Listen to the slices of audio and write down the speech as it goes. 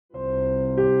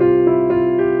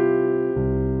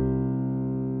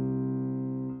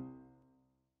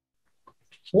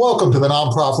Welcome to the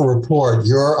Nonprofit Report,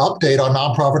 your update on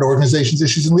nonprofit organizations,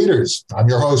 issues, and leaders. I'm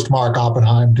your host, Mark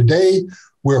Oppenheim. Today,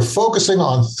 we're focusing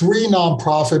on three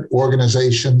nonprofit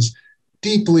organizations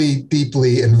deeply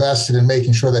invested in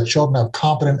making sure that children have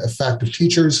competent, effective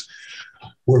teachers.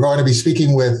 We're going to be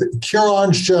speaking with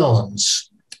Kieran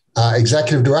Jones,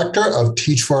 Executive Director of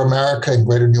Teach for America in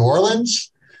Greater New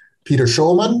Orleans, Peter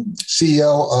Shulman,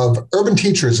 CEO of Urban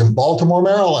Teachers in Baltimore,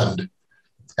 Maryland,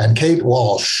 and Kate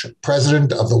Walsh,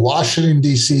 president of the Washington,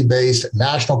 D.C.-based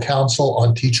National Council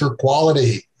on Teacher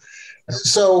Quality.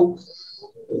 So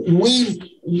we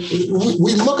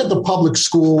look at the public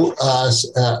school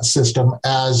system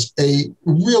as a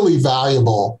really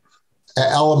valuable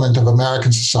element of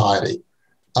American society.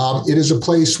 It is a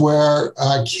place where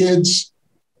kids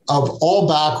of all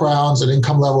backgrounds and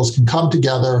income levels can come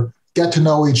together, get to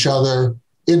know each other,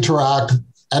 interact,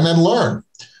 and then learn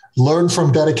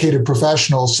from dedicated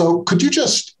professionals. So could you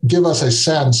just give us a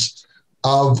sense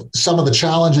of some of the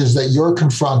challenges that you're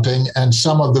confronting and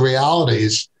some of the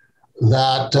realities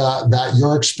that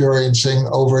you're experiencing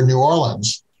over in New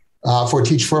Orleans for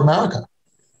Teach for America?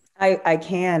 I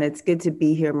can. It's good to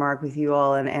be here, Mark, with you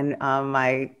all and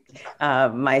my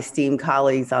esteemed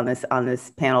colleagues on this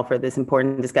panel for this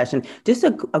important discussion. Just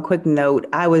a quick note: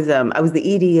 I was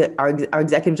the ED, our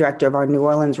executive director of our New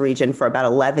Orleans region for about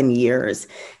 11 years,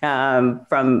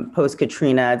 from post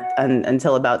Katrina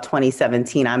until about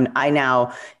 2017. I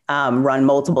now run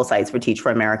multiple sites for Teach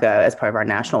for America as part of our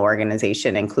national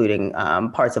organization, including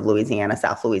parts of Louisiana,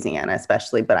 South Louisiana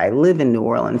especially. But I live in New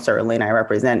Orleans, certainly, and I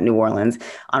represent New Orleans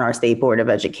on our State Board of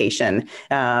Education,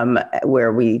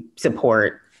 where we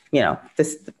support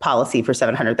this policy for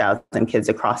 700,000 kids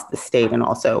across the state, and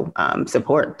also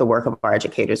support the work of our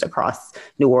educators across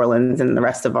New Orleans and the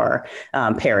rest of our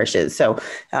parishes. So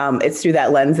it's through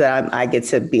that lens that I get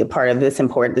to be a part of this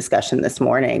important discussion this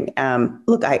morning.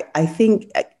 Look, I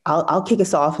think I'll kick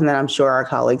us off, and then I'm sure our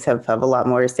colleagues have a lot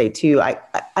more to say too.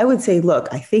 I would say, look,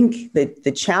 I think that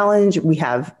the challenge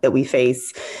that we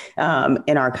face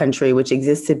in our country, which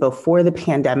existed before the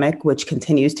pandemic, which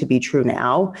continues to be true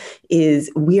now,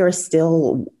 is we are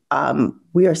still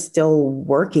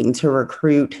working to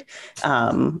recruit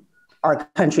our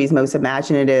country's most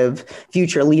imaginative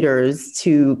future leaders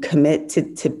to commit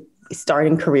to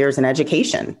starting careers in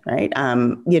education, right?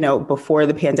 Before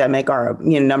the pandemic, our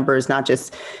numbers, not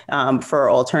just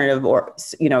for alternative or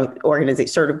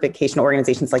certification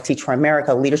organizations like Teach for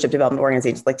America, leadership development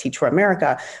organizations like Teach for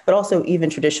America, but also even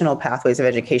traditional pathways of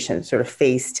education sort of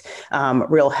faced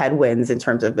real headwinds in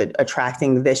terms of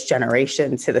attracting this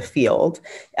generation to the field.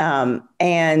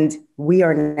 And we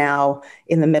are now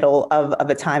in the middle of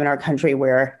a time in our country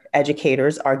where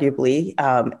educators, arguably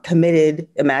committed,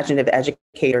 imaginative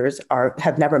educators,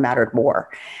 have never mattered more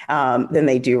than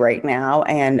they do right now.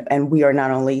 And we are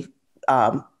not only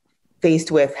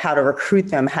faced with how to recruit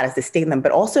them, how to sustain them,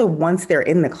 but also once they're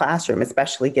in the classroom,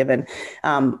 especially given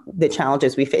the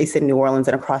challenges we face in New Orleans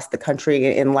and across the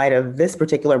country in light of this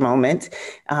particular moment,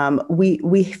 we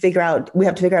have to figure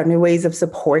out new ways of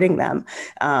supporting them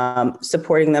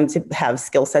to have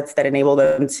skill sets that enable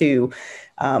them to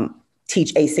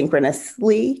teach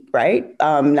asynchronously, right?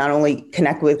 Not only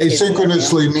connect with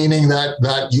asynchronously, meaning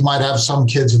that you might have some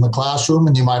kids in the classroom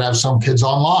and you might have some kids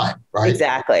online, right?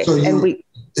 Exactly. So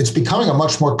it's becoming a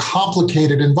much more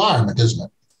complicated environment, isn't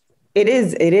it? It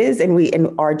is.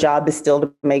 And our job is still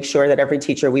to make sure that every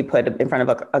teacher we put in front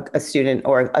of a student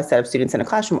or a set of students in a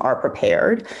classroom are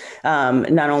prepared,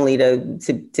 not only to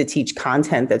teach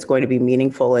content that's going to be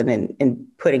meaningful and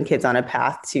putting kids on a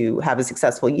path to have a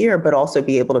successful year, but also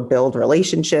be able to build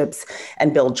relationships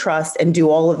and build trust and do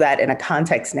all of that in a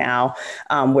context now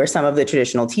where some of the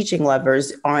traditional teaching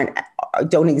levers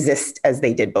don't exist as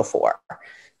they did before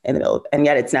in the middle, and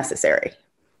yet it's necessary.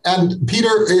 And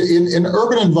Peter, in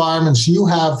urban environments, you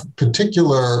have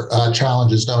particular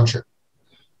challenges, don't you?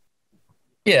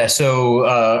 Yeah. So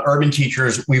urban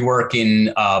teachers, we work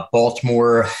in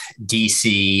Baltimore,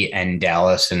 DC, and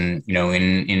Dallas. And,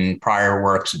 in prior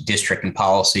works, district and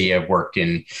policy, I've worked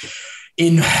in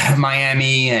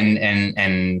Miami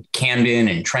and Camden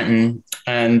and Trenton.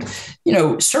 And,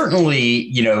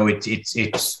 certainly,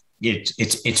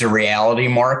 it's a reality,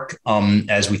 Mark,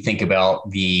 as we think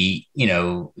about the,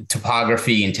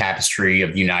 topography and tapestry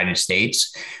of the United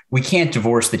States. We can't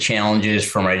divorce the challenges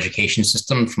from our education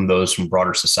system from those from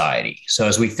broader society. So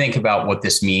as we think about what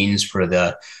this means for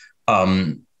the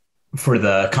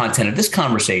content of this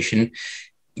conversation,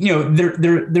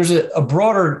 there's a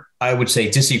broader, I would say,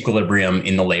 disequilibrium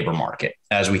in the labor market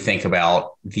as we think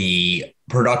about the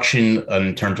production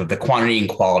in terms of the quantity and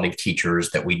quality of teachers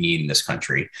that we need in this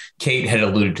country. Kate had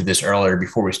alluded to this earlier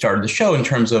before we started the show in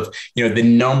terms of, the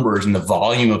numbers and the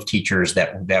volume of teachers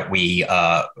that we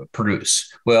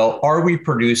produce. Well, are we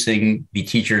producing the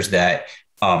teachers that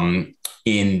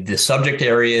in the subject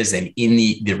areas and in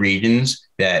the regions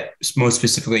that most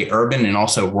specifically urban and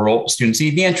also rural students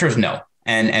need? The answer is no.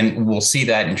 And we'll see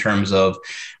that in terms of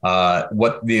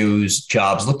what those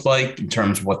jobs look like, in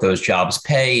terms of what those jobs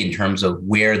pay, in terms of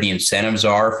where the incentives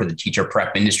are for the teacher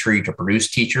prep industry to produce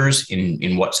teachers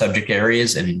in what subject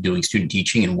areas and doing student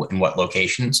teaching in what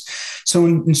locations. So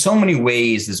in so many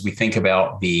ways, as we think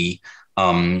about the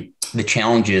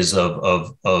challenges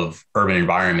of urban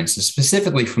environments,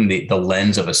 specifically from the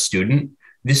lens of a student,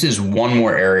 this is one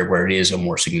more area where it is a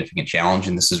more significant challenge.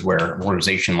 And this is where an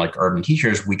organization like Urban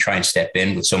Teachers, we try and step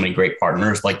in with so many great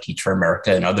partners like Teach for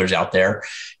America and others out there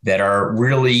that are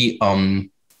really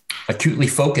acutely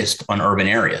focused on urban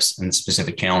areas and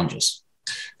specific challenges.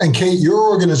 And Kate,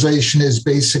 your organization is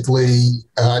basically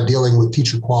dealing with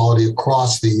teacher quality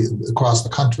across the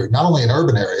country, not only in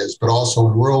urban areas, but also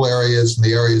in rural areas and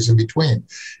the areas in between.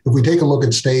 If we take a look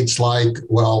at states like,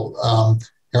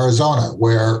 Arizona,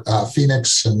 where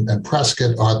Phoenix and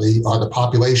Prescott are the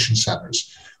population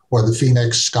centers, or the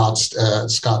Phoenix,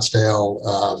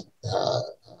 Scottsdale,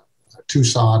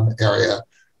 Tucson area,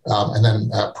 and then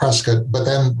Prescott. But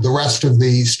then the rest of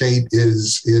the state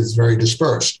is very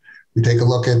dispersed. We take a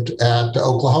look at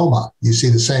Oklahoma. You see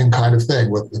the same kind of thing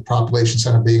with the population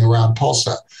center being around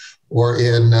Tulsa, or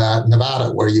in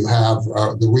Nevada, where you have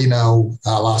the Reno,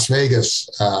 Las Vegas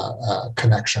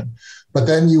connection. But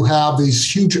then you have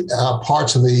these huge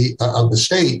parts of the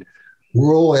state,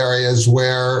 rural areas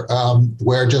where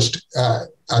just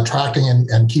attracting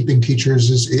and keeping teachers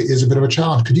is a bit of a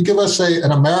challenge. Could you give us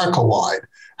an America-wide,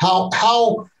 how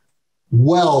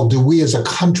well do we as a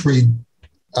country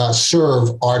serve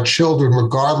our children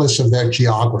regardless of their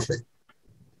geography?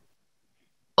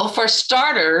 Well, for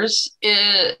starters,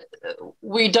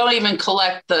 we don't even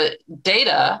collect the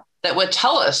data that would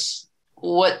tell us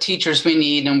what teachers we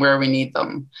need and where we need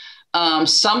them.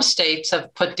 Some states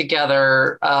have put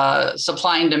together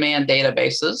supply and demand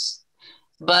databases,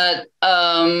 but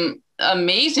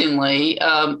amazingly,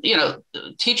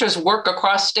 teachers work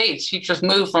across states, teachers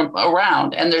move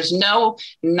around, and there's no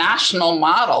national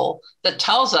model that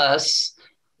tells us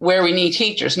where we need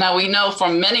teachers. Now, we know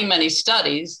from many, many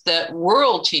studies that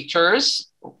rural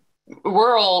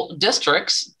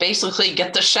districts basically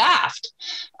get the shaft.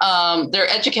 They're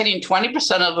educating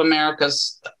 20% of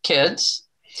America's kids.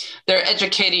 They're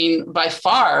educating by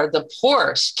far the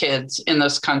poorest kids in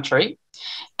this country.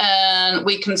 And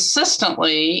we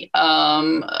consistently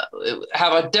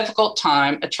have a difficult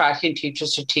time attracting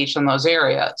teachers to teach in those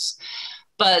areas.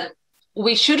 But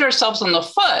we shoot ourselves in the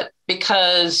foot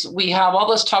because we have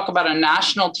all this talk about a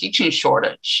national teaching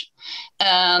shortage.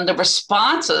 And the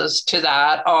responses to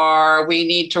that are, we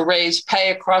need to raise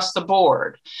pay across the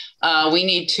board. We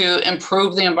need to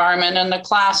improve the environment in the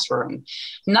classroom.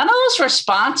 None of those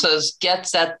responses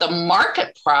gets at the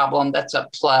market problem that's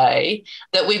at play,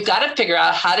 that we've got to figure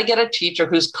out how to get a teacher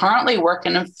who's currently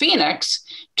working in Phoenix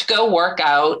to go work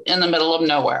out in the middle of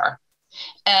nowhere.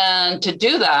 And to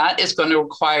do that is going to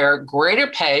require greater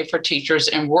pay for teachers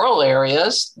in rural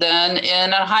areas than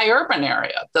in a high urban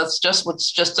area. That's just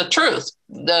the truth.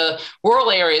 The rural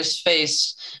areas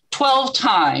face 12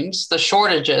 times the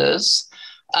shortages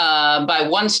by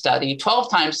one study, 12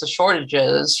 times the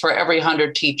shortages for every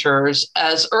 100 teachers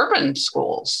as urban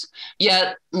schools.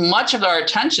 Yet much of our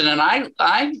attention, and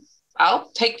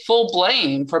I'll take full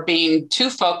blame for being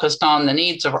too focused on the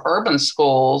needs of urban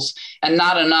schools and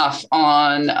not enough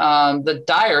on the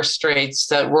dire straits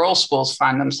that rural schools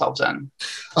find themselves in.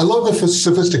 I love the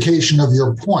sophistication of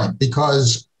your point,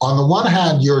 because on the one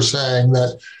hand, you're saying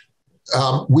that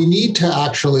we need to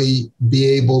actually be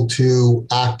able to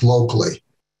act locally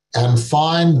and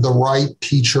find the right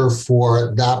teacher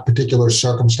for that particular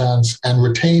circumstance and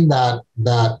retain that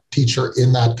teacher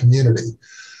in that community.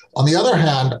 On the other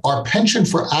hand, our penchant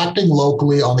for acting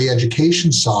locally on the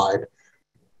education side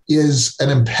is an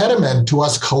impediment to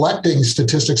us collecting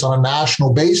statistics on a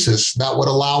national basis that would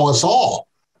allow us all.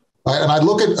 Right? And I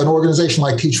look at an organization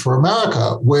like Teach for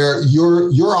America, where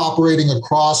you're operating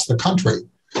across the country.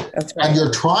 That's right. And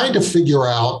you're trying to figure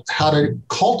out how to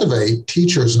cultivate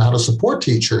teachers and how to support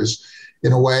teachers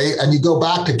in a way. And you go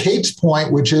back to Kate's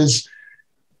point, which is,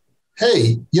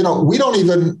 hey,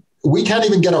 we can't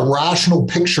even get a rational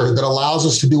picture that allows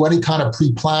us to do any kind of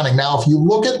pre-planning. Now, if you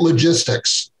look at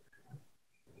logistics,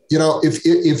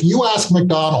 if you ask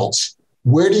McDonald's,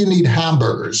 where do you need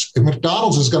hamburgers? If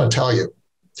McDonald's is going to tell you.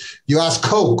 You ask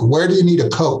Coke, where do you need a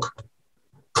Coke?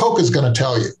 Coke is going to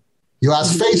tell you. You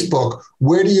ask Facebook,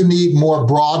 where do you need more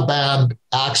broadband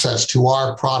access to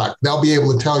our product? They'll be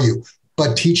able to tell you.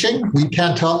 But teaching, we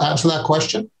can't answer that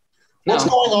question. What's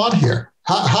going on here?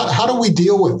 How do we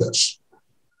deal with this?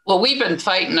 Well, we've been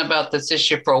fighting about this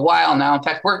issue for a while now. In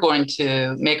fact, we're going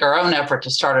to make our own effort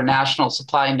to start a national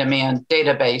supply and demand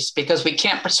database because we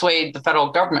can't persuade the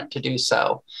federal government to do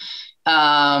so.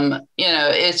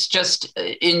 It's just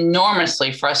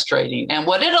enormously frustrating. And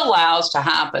what it allows to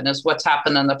happen is what's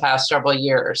happened in the past several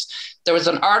years. There was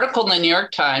an article in the New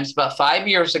York Times about 5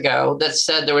 years ago that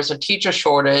said there was a teacher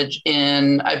shortage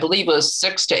in, I believe it was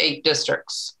 6 to 8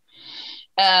 districts.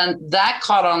 And that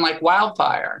caught on like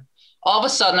wildfire. All of a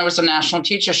sudden, there was a national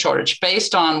teacher shortage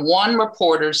based on one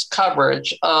reporter's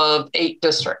coverage of 8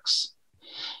 districts.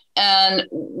 And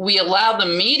we allow the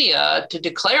media to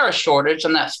declare a shortage,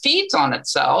 and that feeds on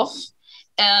itself.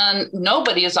 And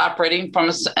nobody is operating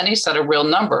from any set of real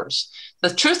numbers.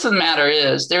 The truth of the matter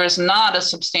is there is not a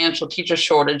substantial teacher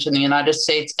shortage in the United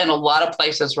States in a lot of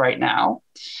places right now.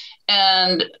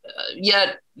 And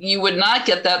yet you would not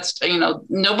get that,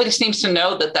 nobody seems to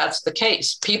know that that's the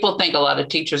case. People think a lot of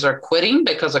teachers are quitting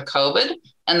because of COVID,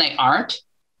 and they aren't.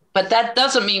 But that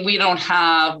doesn't mean we don't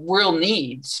have real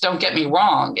needs. Don't get me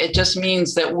wrong. It just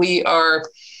means that we are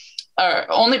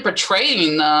only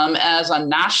portraying them as a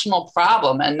national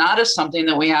problem and not as something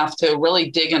that we have to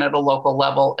really dig in at a local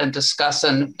level and discuss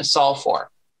and solve for.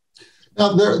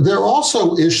 Now, there are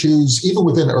also issues, even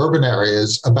within urban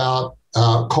areas, about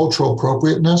cultural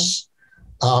appropriateness.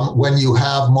 When you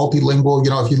have multilingual,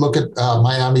 if you look at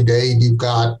Miami-Dade, you've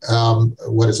got, a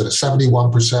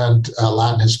 71%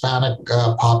 Latin Hispanic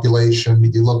population.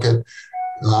 You look at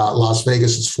Las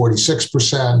Vegas, it's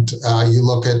 46%. You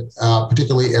look at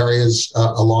particularly areas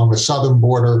along the southern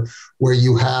border where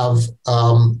you have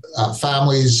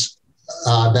families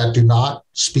that do not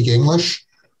speak English,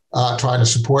 trying to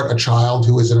support a child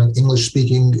who is in an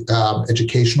English-speaking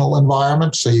educational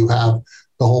environment. So you have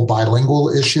the whole bilingual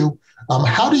issue.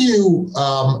 How do you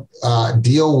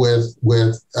deal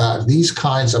with these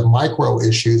kinds of micro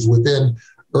issues within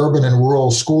urban and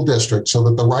rural school districts so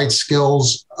that the right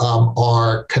skills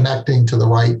are connecting to the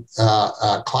right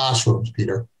classrooms,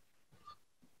 Peter?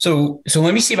 So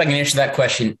let me see if I can answer that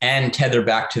question and tether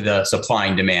back to the supply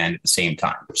and demand at the same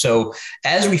time. So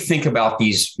as we think about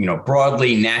these,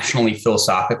 broadly, nationally,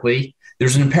 philosophically,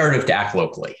 there's an imperative to act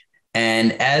locally.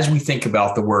 And as we think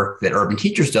about the work that Urban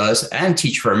Teachers does and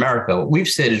Teach for America, what we've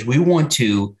said is we want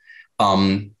to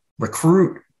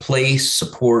recruit, place,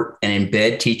 support, and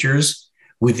embed teachers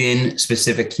within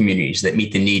specific communities that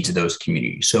meet the needs of those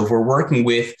communities. So if we're working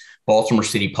with Baltimore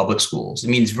City Public Schools, it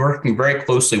means working very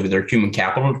closely with their human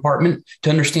capital department to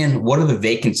understand what are the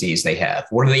vacancies they have,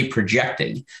 what are they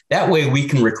projecting. That way we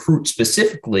can recruit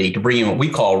specifically to bring in what we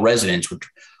call residents, which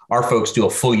our folks do a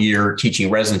full year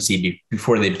teaching residency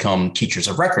before they become teachers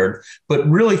of record, but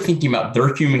really thinking about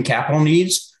their human capital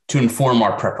needs to inform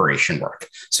our preparation work.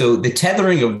 So the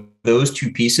tethering of those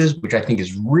two pieces, which I think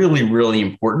is really, really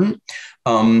important,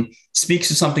 speaks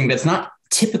to something that's not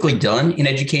typically done in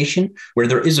education, where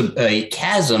there is a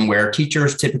chasm where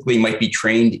teachers typically might be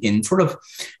trained in sort of,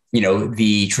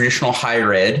 the traditional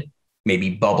higher ed,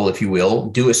 maybe bubble, if you will,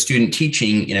 do a student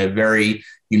teaching in a very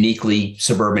uniquely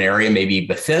suburban area, maybe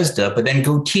Bethesda, but then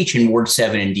go teach in Ward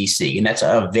 7 in DC. And that's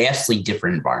a vastly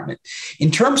different environment.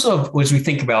 In terms of, as we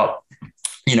think about,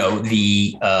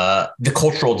 the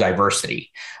cultural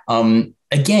diversity,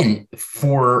 again,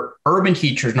 for urban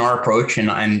teachers in our approach,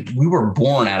 and we were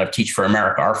born out of Teach for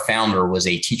America. Our founder was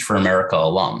a Teach for America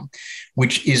alum,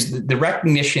 which is the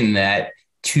recognition that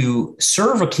to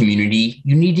serve a community,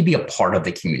 you need to be a part of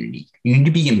the community. You need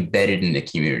to be embedded in the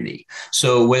community.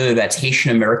 So whether that's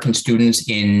Haitian American students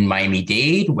in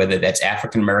Miami-Dade, whether that's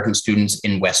African American students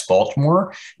in West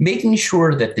Baltimore, making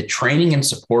sure that the training and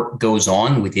support goes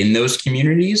on within those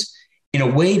communities in a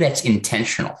way that's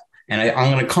intentional. And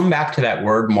I'm going to come back to that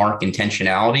word, Mark,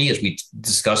 intentionality, as we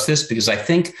discuss this, because I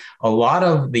think a lot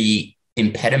of the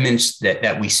impediments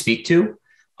that we speak to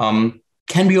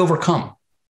can be overcome.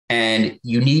 And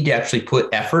you need to actually put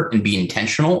effort and be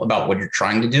intentional about what you're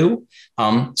trying to do.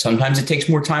 Sometimes it takes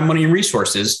more time, money, and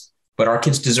resources, but our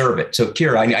kids deserve it. So,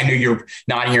 Kira, I know you're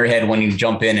nodding your head wanting to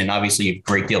jump in, and obviously you have a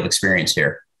great deal of experience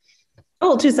here.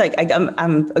 Oh, just like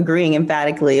I'm agreeing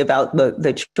emphatically about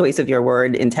the choice of your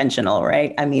word, intentional,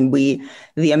 right? I mean,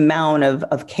 the amount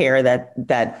of care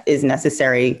that is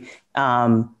necessary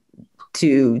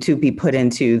to be put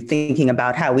into thinking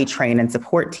about how we train and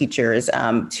support teachers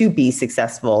to be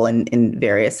successful in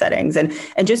various settings. And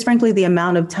just frankly, the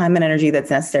amount of time and energy that's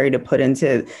necessary to put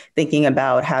into thinking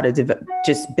about how to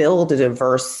just build a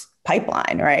diverse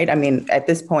pipeline, right? I mean, at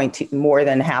this point, more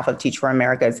than half of Teach for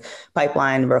America's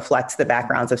pipeline reflects the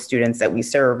backgrounds of students that we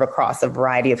serve across a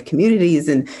variety of communities.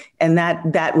 And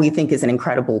that we think is an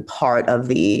incredible part of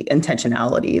the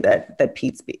intentionality that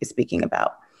Pete's speaking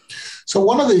about. So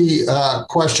one of the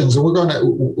questions, and we're going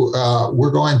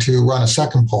to run a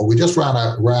second poll. We just ran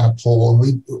a poll,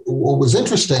 and what was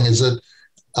interesting is that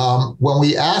when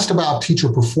we asked about teacher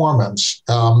performance,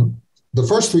 the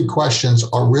first three questions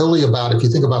are really about, if you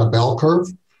think about a bell curve,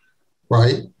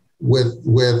 right,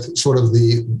 with sort of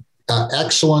the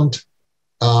excellent,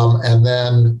 and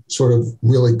then sort of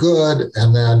really good,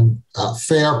 and then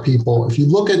fair people. If you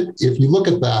look at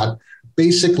that,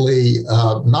 basically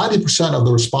 90% of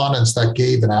the respondents that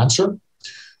gave an answer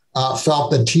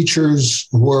felt that teachers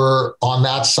were on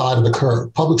that side of the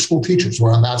curve. Public school teachers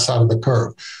were on that side of the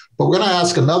curve. But we're going to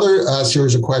ask another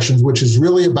series of questions, which is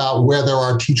really about where there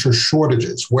are teacher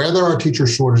shortages. Where there are teacher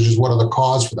shortages, what are the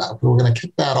causes for that? We're going to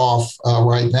kick that off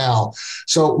right now.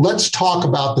 So let's talk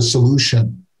about the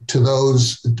solution to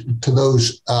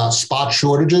those spot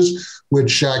shortages,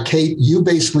 which, Kate, you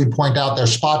basically point out they're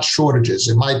spot shortages.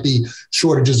 It might be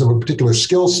shortages of a particular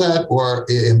skill set or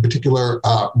in particular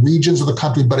regions of the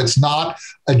country, but it's not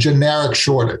a generic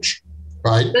shortage.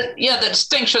 Right. Yeah, the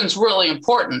distinction is really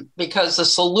important because the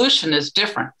solution is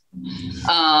different.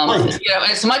 Right.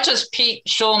 As much as Pete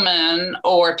Shulman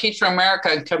or Teach for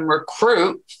America can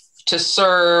recruit to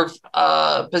serve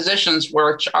positions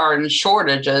which are in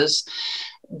shortages,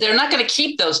 they're not going to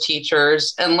keep those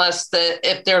teachers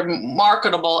if they're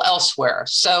marketable elsewhere.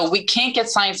 So we can't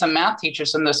get science and math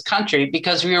teachers in this country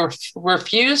because we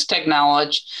refuse to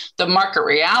acknowledge the market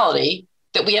reality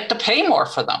that we have to pay more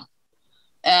for them.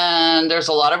 And there's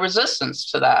a lot of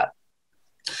resistance to that.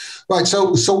 Right.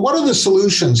 So what are the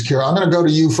solutions, Kira? I'm going to go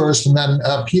to you first, and then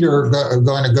Peter,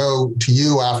 going to go to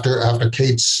you after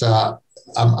Kate's.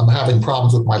 I'm having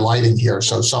problems with my lighting here,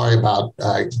 so sorry about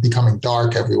becoming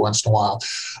dark every once in a while.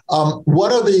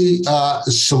 What are the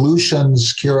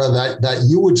solutions, Kira, that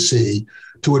you would see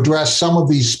to address some of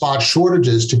these spot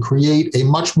shortages to create a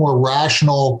much more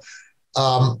rational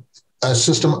a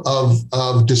system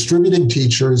of distributing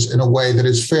teachers in a way that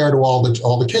is fair to all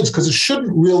the kids? Because it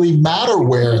shouldn't really matter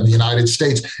where in the United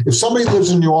States. If somebody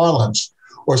lives in New Orleans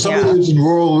or somebody lives in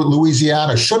rural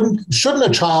Louisiana, shouldn't a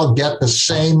child get the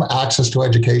same access to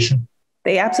education?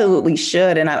 They absolutely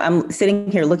should. And I'm sitting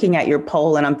here looking at your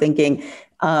poll, and I'm thinking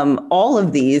all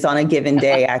of these on a given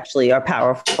day actually are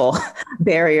powerful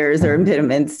barriers or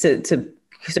impediments to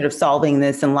sort of solving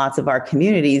this in lots of our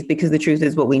communities, because the truth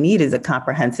is what we need is a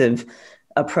comprehensive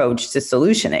approach to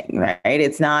solutioning, right?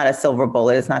 It's not a silver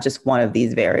bullet. It's not just one of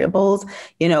these variables.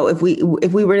 If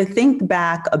we were to think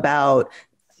back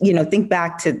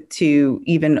to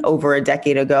even over a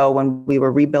decade ago when we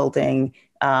were rebuilding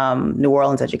New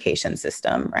Orleans education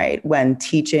system, right? When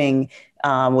teaching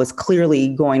was clearly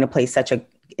going to play such an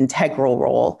integral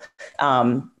role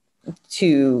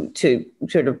to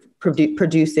sort of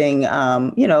producing,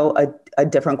 a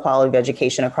different quality of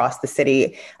education across the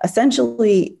city.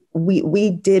 Essentially, we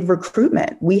did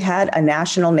recruitment. We had a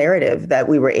national narrative that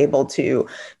we were able to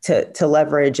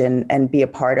leverage and be a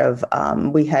part of.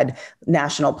 We had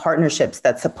national partnerships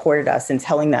that supported us in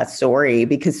telling that story,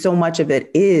 because so much of it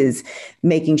is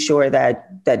making sure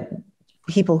that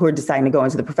people who are deciding to go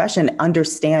into the profession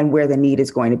understand where the need is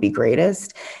going to be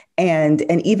greatest. And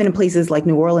even in places like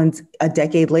New Orleans, a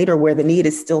decade later, where the need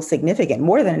is still significant,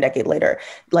 more than a decade later,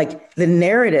 like the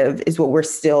narrative is what we're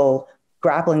still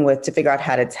grappling with to figure out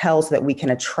how to tell so that we can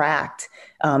attract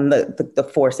the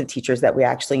force of teachers that we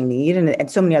actually need. And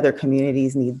so many other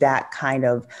communities need that kind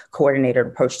of coordinated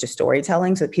approach to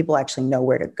storytelling so that people actually know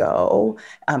where to go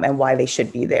and why they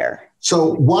should be there.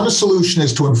 So one solution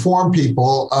is to inform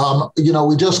people.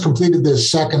 We just completed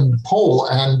this second poll,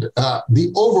 and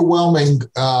the overwhelming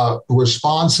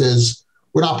response is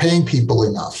we're not paying people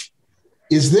enough.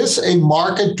 Is this a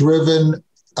market-driven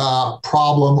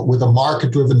problem with a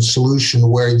market-driven solution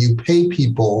where you pay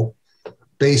people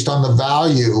based on the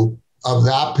value of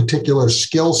that particular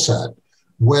skill set,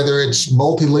 whether it's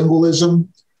multilingualism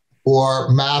or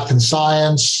math and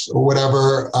science or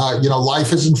whatever?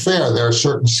 Life isn't fair. There are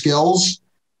certain skills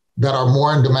that are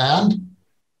more in demand,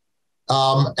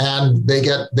 and they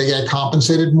get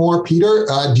compensated more. Peter,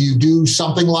 do you do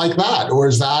something like that, or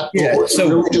is that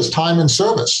really just time and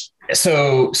service?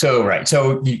 So right.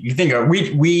 So you think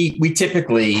we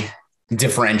typically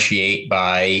differentiate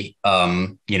by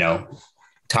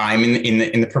time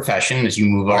in the profession as you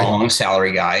move along a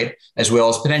salary guide, as well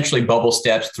as potentially bubble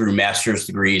steps through master's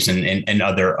degrees and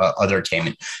other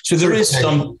attainment. So there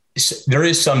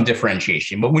is some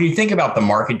differentiation. But when you think about the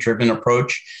market-driven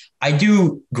approach, I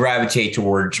do gravitate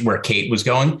towards where Kate was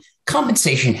going.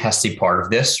 Compensation has to be part of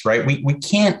this, right? We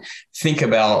can't think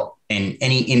about in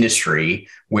any industry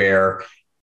where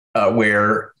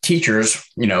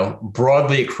teachers,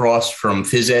 broadly across from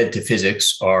phys ed to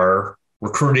physics are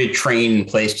recruited, trained, and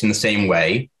placed in the same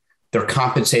way. They're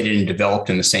compensated and developed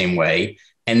in the same way.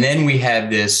 And then we have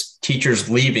this teachers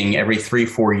leaving every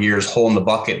 3-4 years, hole in the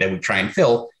bucket that we try and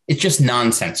fill. It's just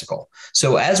nonsensical.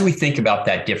 So as we think about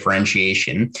that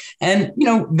differentiation, and,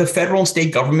 the federal and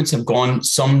state governments have gone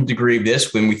some degree of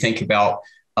this when we think about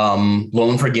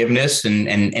loan forgiveness and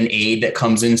aid that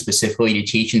comes in specifically to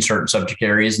teach in certain subject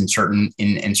areas in certain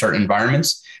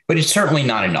environments. But it's certainly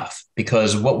not enough,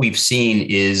 because what we've seen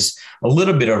is a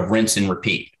little bit of rinse and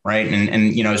repeat, right?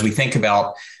 And as we think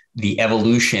about the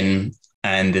evolution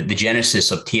and the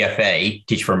genesis of TFA,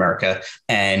 Teach for America,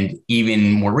 and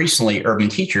even more recently, Urban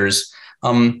Teachers,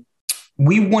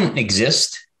 we wouldn't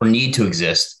exist or need to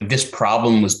exist if this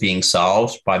problem was being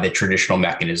solved by the traditional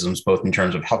mechanisms, both in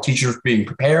terms of how teachers are being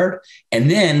prepared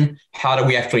and then how do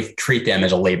we actually treat them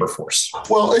as a labor force.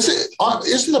 Well, isn't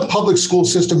the public school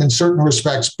system in certain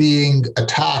respects being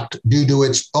attacked due to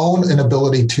its own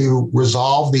inability to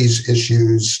resolve these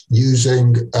issues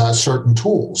using certain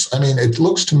tools? I mean, it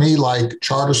looks to me like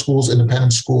charter schools,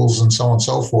 independent schools, and so on and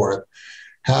so forth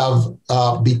have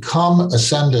become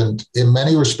ascendant in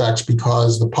many respects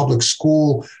because the public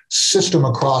school system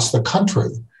across the country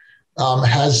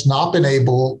has not been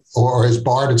able or has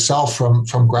barred itself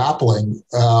from grappling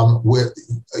with,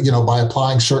 by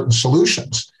applying certain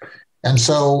solutions. And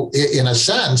so in a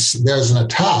sense, there's an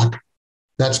attack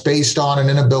that's based on an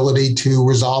inability to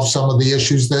resolve some of the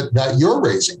issues that you're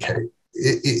raising, Kate.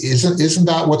 Isn't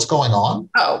that what's going on?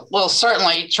 Oh, well,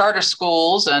 certainly charter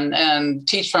schools and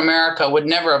Teach for America would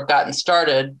never have gotten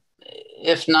started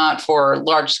if not for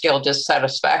large-scale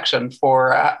dissatisfaction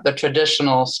for the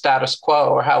traditional status quo,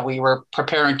 or how we were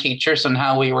preparing teachers and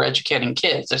how we were educating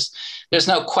kids. There's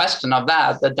no question of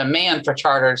that. The demand for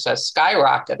charters has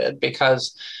skyrocketed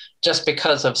because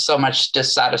of so much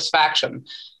dissatisfaction.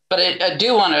 But I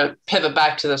do want to pivot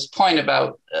back to this point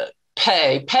about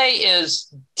pay. Pay has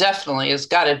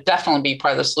got to definitely be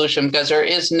part of the solution, because there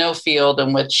is no field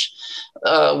in which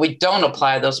we don't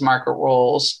apply those market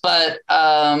rules. But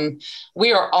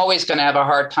we are always going to have a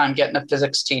hard time getting a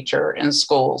physics teacher in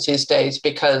schools these days,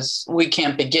 because we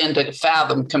can't begin to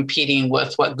fathom competing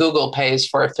with what Google pays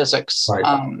for a physics.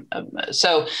 Right.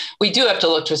 So we do have to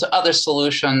look to other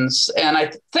solutions. And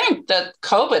I think that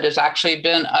COVID has actually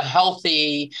been a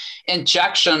healthy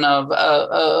injection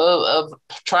of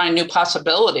trying new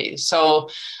possibilities. So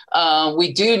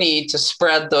we do need to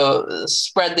spread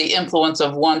the influence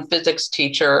of one physics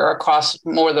teacher across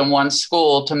more than one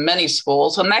school to many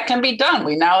schools. And that can be done.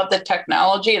 We now have the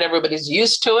technology and everybody's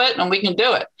used to it, and we can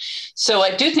do it. So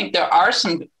I do think there are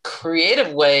some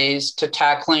creative ways to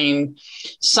tackling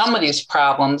some of these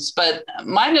problems. But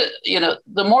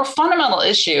the more fundamental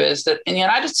issue is that in the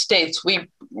United States, we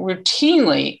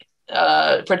routinely,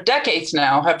 for decades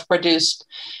now, have produced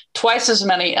twice as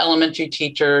many elementary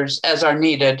teachers as are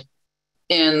needed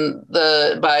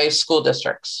by school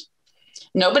districts.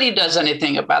 Nobody does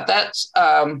anything about that.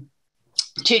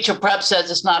 Teacher prep says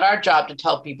it's not our job to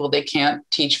tell people they can't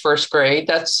teach first grade.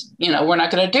 That's, we're not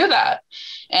going to do that.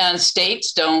 And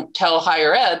states don't tell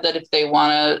higher ed that if they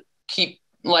want to keep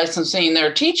licensing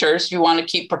their teachers, if you want to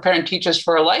keep preparing teachers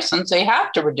for a license, they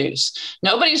have to reduce.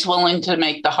 Nobody's willing to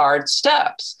make the hard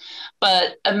steps.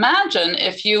 But imagine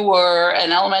if you were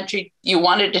an elementary, you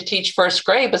wanted to teach first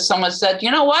grade, but someone said,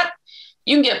 you know what?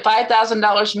 You can get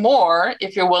 $5,000 more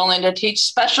if you're willing to teach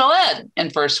special ed in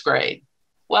first grade.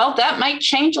 Well, that might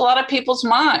change a lot of people's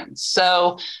minds.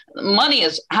 So money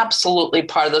is absolutely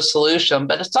part of the solution,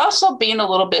 but it's also being a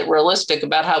little bit realistic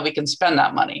about how we can spend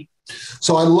that money.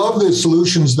 So I love the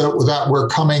solutions that we're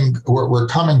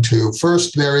coming to.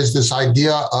 First, there is this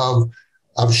idea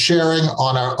of sharing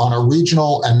on a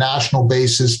regional and national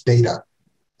basis data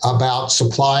about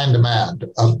supply and demand,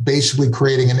 of basically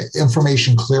creating an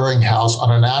information clearinghouse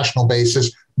on a national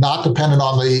basis, not dependent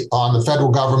on the federal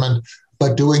government,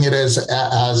 but doing it as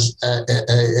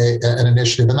an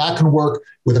initiative. And that can work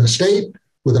within a state,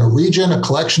 within a region, a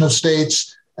collection of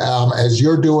states, as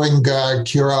you're doing,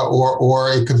 Kira,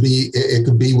 or it could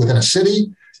be within a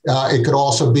city. It could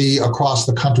also be across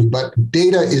the country, but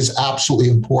data is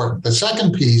absolutely important. The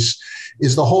second piece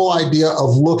is the whole idea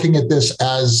of looking at this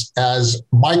as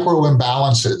micro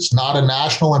imbalances, not a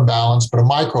national imbalance, but a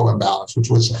micro imbalance, which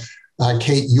was,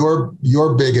 Kate,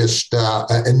 your biggest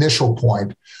initial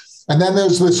point. And then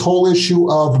there's this whole issue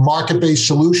of market-based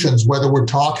solutions, whether we're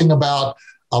talking about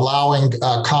allowing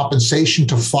compensation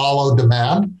to follow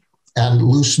demand and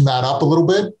loosen that up a little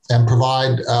bit and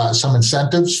provide some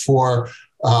incentives for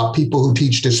people who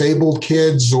teach disabled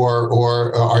kids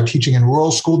or are teaching in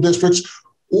rural school districts,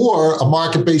 or a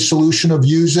market-based solution of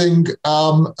using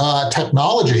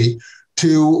technology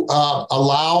to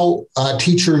allow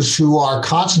teachers who are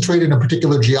concentrated in a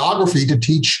particular geography to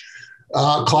teach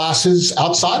classes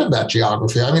outside of that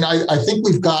geography. I mean, I think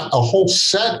we've got a whole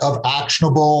set of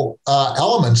actionable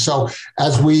elements. So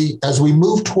as we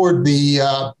move toward the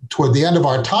end of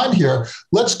our time here,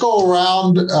 let's go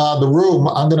around the room.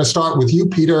 I'm going to start with you,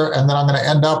 Peter, and then I'm going to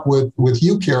end up with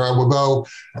you, Kira. We'll go,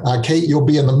 Kate, you'll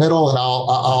be in the middle, and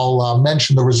I'll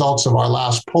mention the results of our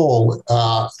last poll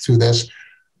through this.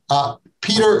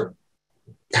 Peter,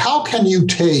 how can you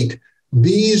take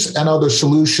these and other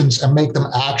solutions and make them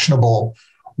actionable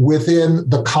within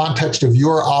the context of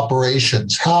your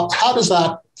operations? How does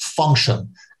that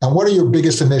function? And what are your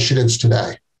biggest initiatives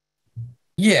today?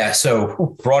 Yeah,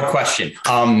 so broad question.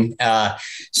 Let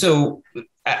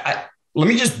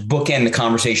me just bookend the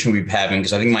conversation we've been having,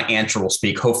 because I think my answer will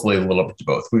speak hopefully a little bit to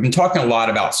both. We've been talking a lot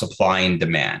about supply and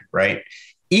demand, right?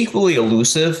 Equally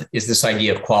elusive is this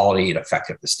idea of quality and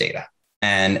effectiveness data.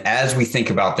 And as we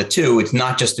think about the two, it's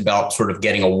not just about sort of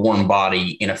getting a warm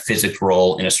body in a physics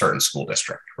role in a certain school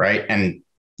district, right? And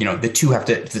the two have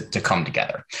to come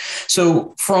together.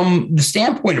 So from the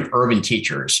standpoint of urban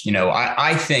teachers,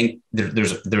 I think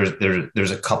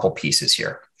there's a couple pieces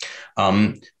here.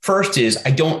 First is, I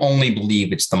don't only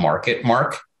believe it's the market,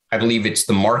 Mark. I believe it's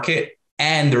the market,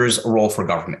 and there is a role for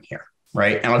government here,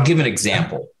 right? And I'll give an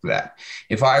example of that.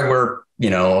 If I were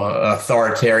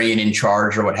authoritarian in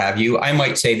charge or what have you, I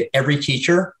might say that every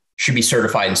teacher should be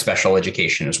certified in special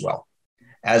education as well.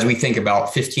 As we think about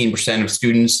 15% of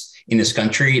students in this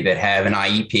country that have an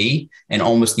IEP, and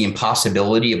almost the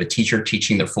impossibility of a teacher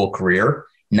teaching their full career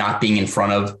not being in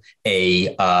front of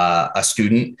a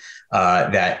student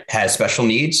that has special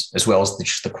needs, as well as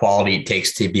just the quality it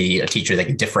takes to be a teacher that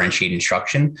can differentiate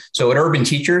instruction. So at Urban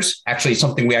Teachers, actually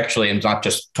something we actually, I'm not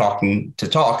just talking to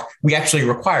talk, we actually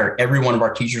require every one of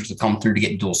our teachers to come through to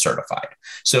get dual certified.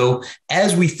 So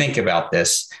as we think about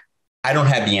this, I don't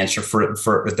have the answer for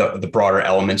the broader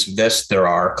elements of this. There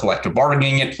are collective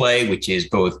bargaining at play, which is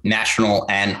both national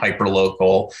and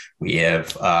hyperlocal. We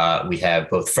have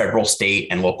both federal, state,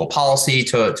 and local policy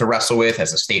to wrestle with.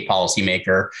 As a state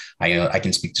policymaker, I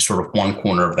can speak to sort of one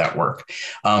corner of that work.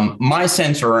 My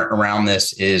sense around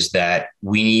this is that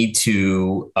we need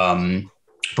to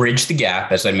bridge the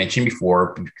gap, as I mentioned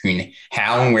before, between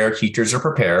how and where teachers are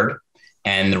prepared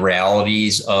and the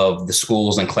realities of the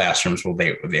schools and classrooms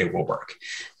where they will work.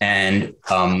 And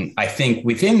I think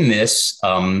within this,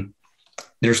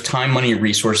 there's time, money, and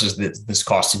resources that this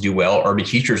costs to do well. Urban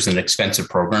Teachers is an expensive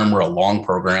program. We're a long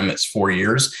program. It's 4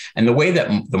 years. And the way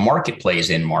that the market plays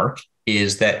in, Mark,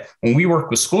 is that when we work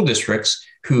with school districts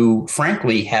who,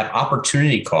 frankly, have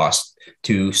opportunity costs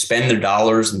to spend their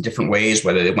dollars in different ways,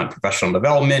 whether they want professional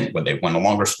development, whether they want a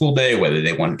longer school day, whether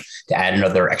they want to add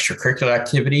another extracurricular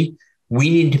activity, we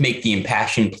need to make the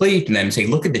impassioned plea to them and say,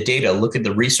 look at the data, look at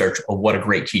the research of what a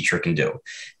great teacher can do.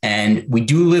 And we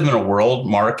do live in a world,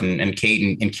 Mark and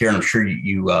Kate and Karen, I'm sure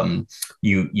you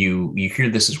hear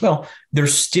this as well.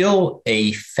 There's still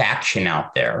a faction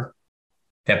out there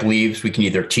that believes we can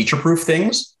either teacher-proof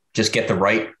things, just get the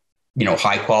right,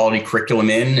 high quality curriculum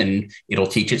in and it'll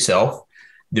teach itself.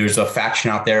 There's a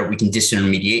faction out there, we can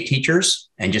disintermediate teachers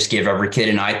and just give every kid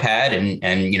an iPad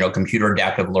and computer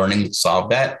adaptive learning to solve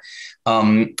that.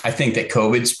 I think that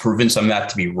COVID's proven some of that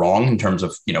to be wrong in terms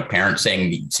of, parents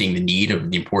seeing the need of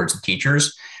the importance of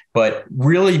teachers, but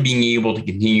really being able to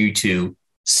continue to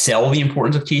sell the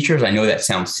importance of teachers. I know that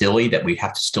sounds silly that we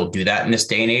have to still do that in this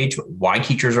day and age, why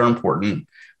teachers are important,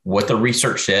 what the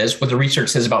research says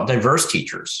about diverse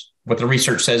teachers, what the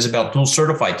research says about dual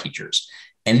certified teachers,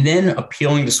 and then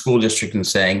appealing to school districts and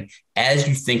saying, as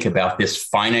you think about this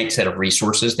finite set of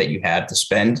resources that you have to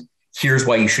spend, here's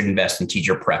why you should invest in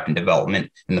teacher prep and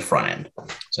development in the front end.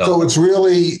 So it's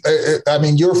really,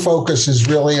 your focus is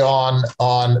really on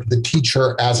the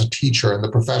teacher as a teacher and the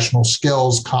professional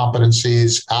skills,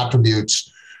 competencies,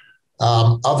 attributes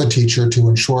of the teacher to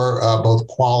ensure both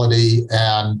quality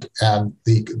and that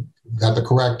the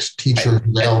correct teacher is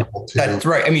available to. That's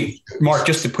right. Mark,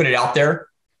 just to put it out there,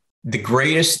 the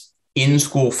greatest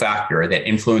in-school factor that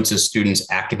influences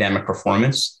students' academic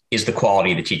performance is the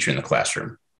quality of the teacher in the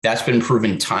classroom. That's been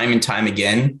proven time and time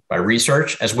again by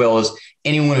research, as well as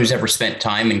anyone who's ever spent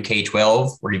time in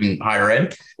K-12 or even higher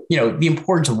ed. The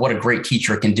importance of what a great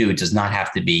teacher can do does not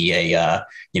have to be a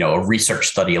research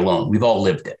study alone. We've all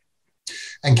lived it.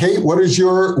 And Kate, what is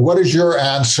your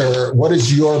answer? What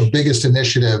is your biggest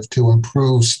initiative to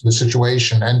improve the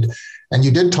situation? And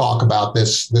you did talk about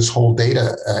this whole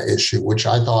data issue, which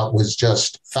I thought was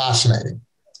just fascinating.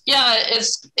 Yeah,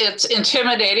 it's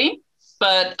intimidating,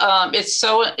 but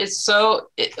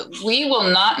we will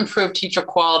not improve teacher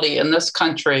quality in this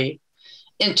country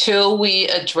until we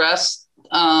address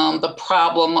the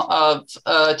problem of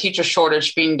teacher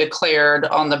shortage being declared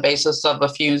on the basis of a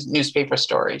few newspaper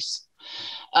stories.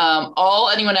 All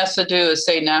anyone has to do is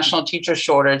say national teacher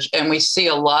shortage, and we see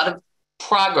a lot of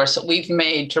progress that we've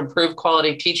made to improve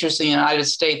quality teachers in the United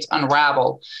States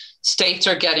unravel. States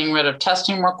are getting rid of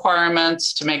testing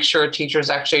requirements to make sure teachers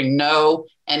actually know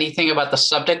anything about the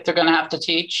subject they're going to have to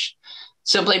teach,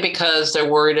 simply because they're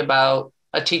worried about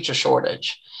a teacher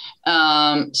shortage.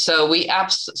 So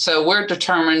we're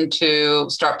determined to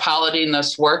start piloting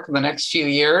this work in the next few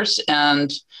years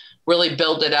and really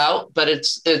build it out. But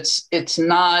it's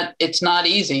not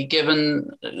easy given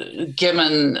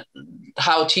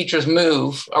how teachers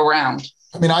move around.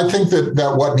 I mean, I think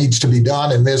that what needs to be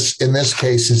done in this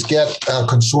case is get a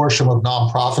consortium of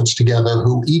nonprofits together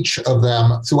who each of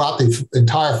them throughout the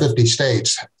entire 50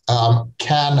 states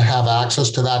can have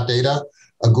access to that data,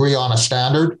 agree on a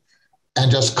standard,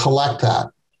 and just collect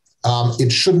that.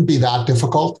 It shouldn't be that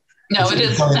difficult. No, it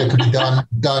is something that could be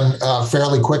done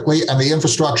fairly quickly, and the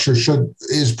infrastructure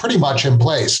is pretty much in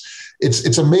place.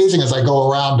 It's amazing as I go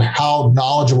around how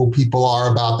knowledgeable people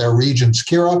are about their regions.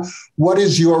 Kira, what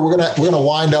is we're gonna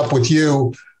wind up with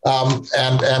you,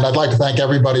 and I'd like to thank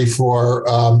everybody for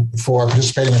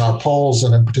participating in our polls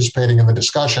and in participating in the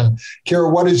discussion.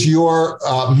 Kira, what is your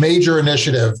major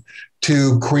initiative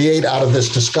to create out of this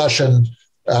discussion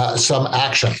some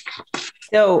action?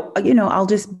 So, I'll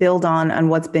just build on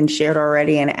what's been shared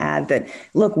already and add that,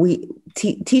 look,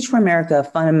 Teach for America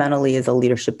fundamentally is a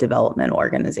leadership development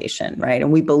organization, right? And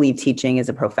we believe teaching is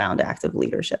a profound act of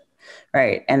leadership,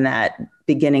 right? And that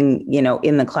beginning,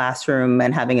 in the classroom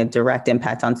and having a direct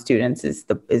impact on students is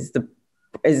the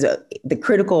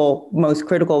most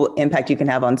critical impact you can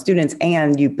have on students.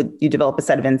 And you develop a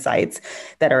set of insights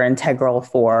that are integral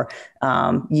for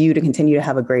you to continue to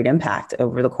have a great impact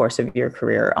over the course of your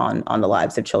career on the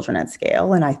lives of children at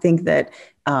scale. And I think that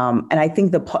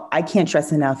I can't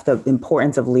stress enough the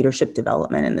importance of leadership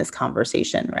development in this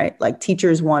conversation, right? Like,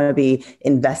 teachers want to be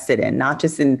invested in, not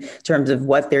just in terms of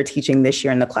what they're teaching this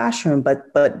year in the classroom,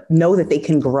 but know that they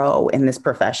can grow in this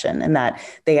profession and that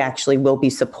they actually will be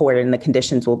supported and the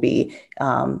conditions will be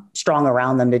strong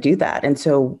around them to do that. And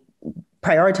so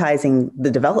prioritizing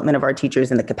the development of our teachers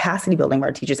and the capacity building of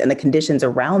our teachers and the conditions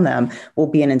around them will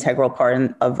be an integral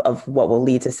part of what will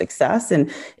lead to success.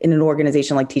 And in an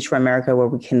organization like Teach for America, where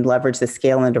we can leverage the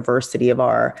scale and diversity of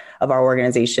our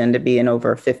organization to be in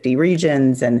over 50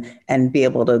 regions and be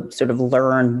able to sort of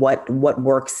learn what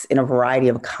works in a variety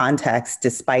of contexts,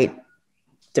 despite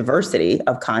diversity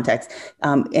of context,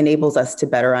 enables us to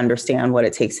better understand what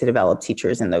it takes to develop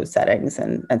teachers in those settings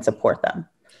and support them.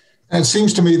 And it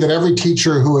seems to me that every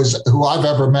teacher who I've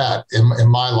ever met in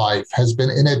my life has been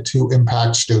in it to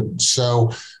impact students.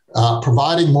 So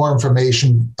providing more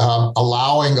information,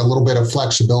 allowing a little bit of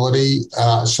flexibility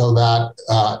so that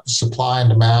supply and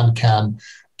demand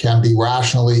can be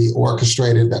rationally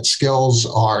orchestrated, that skills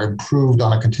are improved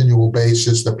on a continual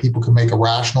basis, that people can make a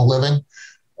rational living.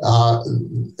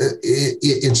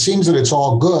 It seems that it's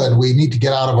all good. We need to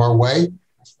get out of our way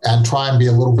and try and be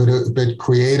a bit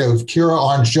creative. Kira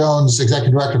Orange-Jones,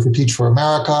 Executive Director for Teach for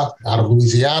America out of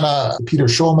Louisiana. Peter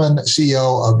Shulman,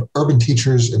 CEO of Urban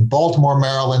Teachers in Baltimore,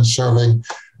 Maryland, serving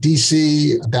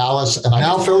DC, Dallas, and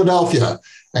now Philadelphia.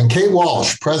 And Kate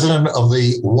Walsh, President of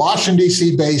the Washington,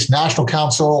 D.C.-based National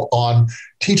Council on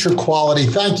Teacher Quality.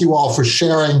 Thank you all for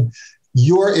sharing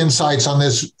your insights on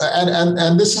this.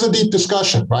 And this is a deep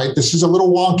discussion, right? This is a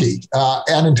little wonky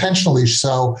and intentionally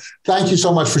so. Thank you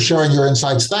so much for sharing your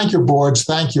insights. Thank your boards,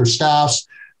 thank your staffs,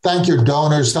 thank your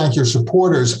donors, thank your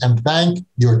supporters, and thank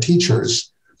your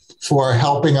teachers for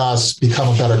helping us become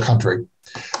a better country.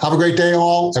 Have a great day,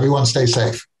 all. Everyone stay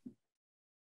safe.